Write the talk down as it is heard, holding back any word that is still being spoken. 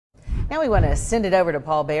Now we want to send it over to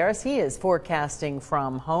Paul Barys. He is forecasting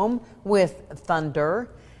from home with thunder.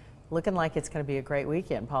 Looking like it's going to be a great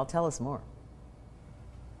weekend. Paul, tell us more.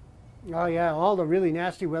 Oh yeah, all the really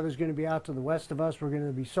nasty weather is going to be out to the west of us. We're going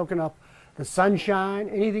to be soaking up the sunshine.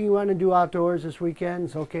 Anything you want to do outdoors this weekend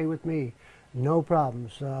is okay with me. No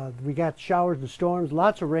problems. We got showers and storms,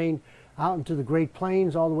 lots of rain out into the Great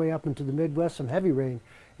Plains, all the way up into the Midwest. Some heavy rain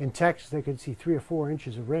in Texas. They could see 3 or 4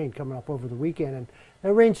 inches of rain coming up over the weekend. And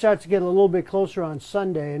that rain starts to get a little bit closer on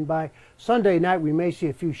Sunday. And by Sunday night, we may see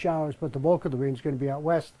a few showers, but the bulk of the rain is going to be out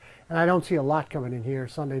west. And I don't see a lot coming in here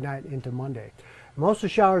Sunday night into Monday. Most of the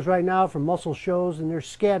showers right now from Muscle Shoals, and they're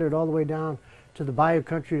scattered all the way down to the bayou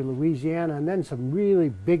country of Louisiana, and then some really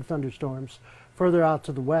big thunderstorms further out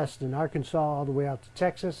to the west in Arkansas, all the way out to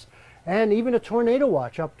Texas, and even a tornado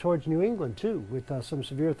watch up towards New England too, with some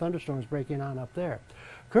severe thunderstorms breaking on up there.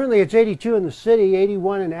 Currently it's 82 in the city,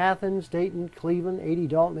 81 in Athens, Dayton, Cleveland, 80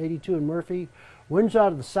 Dalton, 82 in Murphy. Winds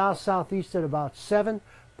out of the south-southeast at about 7.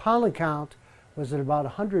 Pollen count was at about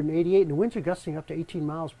 188, and the winds are gusting up to 18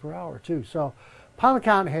 miles per hour too. So pollen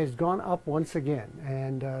count has gone up once again,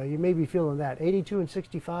 and you may be feeling that. 82 and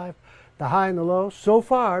 65, the high and the low. So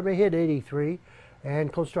far, may hit 83,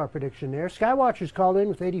 and close to our prediction there. Skywatchers called in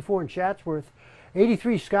with 84 in Chatsworth,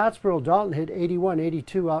 83 Scottsboro, Dalton hit 81,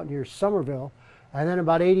 82 out near Somerville, and then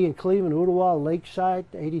about 80 in Cleveland, Ooltewah, Lakeside,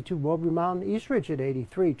 82 Mowbray Mountain, Eastridge at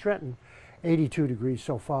 83, Trenton 82 degrees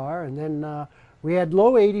so far, and then we had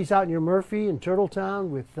low 80s out near Murphy and Turtletown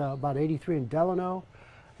with about 83 in Delano,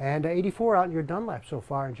 and 84 out near Dunlap so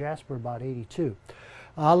far, in Jasper about 82.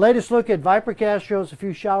 Latest look at Vipercast shows a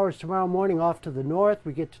few showers tomorrow morning off to the north.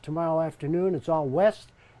 We get to tomorrow afternoon, it's all west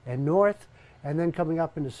and north, and then coming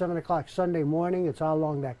up into 7 o'clock Sunday morning, it's all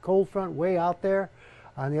along that cold front way out there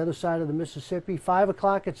on the other side of the Mississippi. 5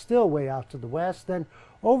 o'clock, it's still way out to the west. Then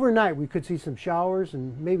overnight, we could see some showers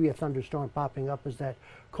and maybe a thunderstorm popping up as that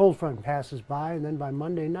cold front passes by. And then by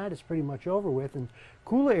Monday night, it's pretty much over with. And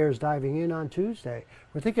cooler air is diving in on Tuesday.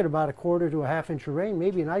 We're thinking about a quarter to a half inch of rain,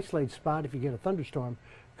 maybe an isolated spot if you get a thunderstorm.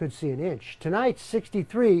 Could see an inch. Tonight,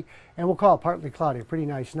 63, and we'll call it partly cloudy. A pretty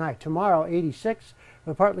nice night. Tomorrow, 86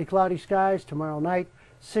 with partly cloudy skies. Tomorrow night,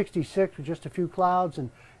 66 with just a few clouds. And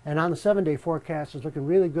on the 7-day forecast is looking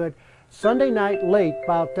really good. Sunday night late,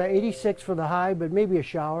 about 86 for the high, but maybe a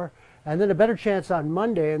shower. And then a better chance on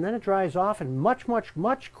Monday, and then it dries off and much, much,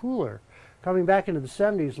 much cooler. Coming back into the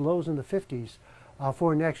 70s, lows in the 50s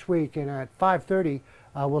for next week. And at 5:30,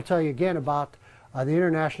 we'll tell you again about the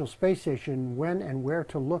International Space Station, when and where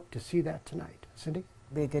to look to see that tonight. Cindy?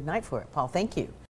 Be a good night for it. Paul, thank you.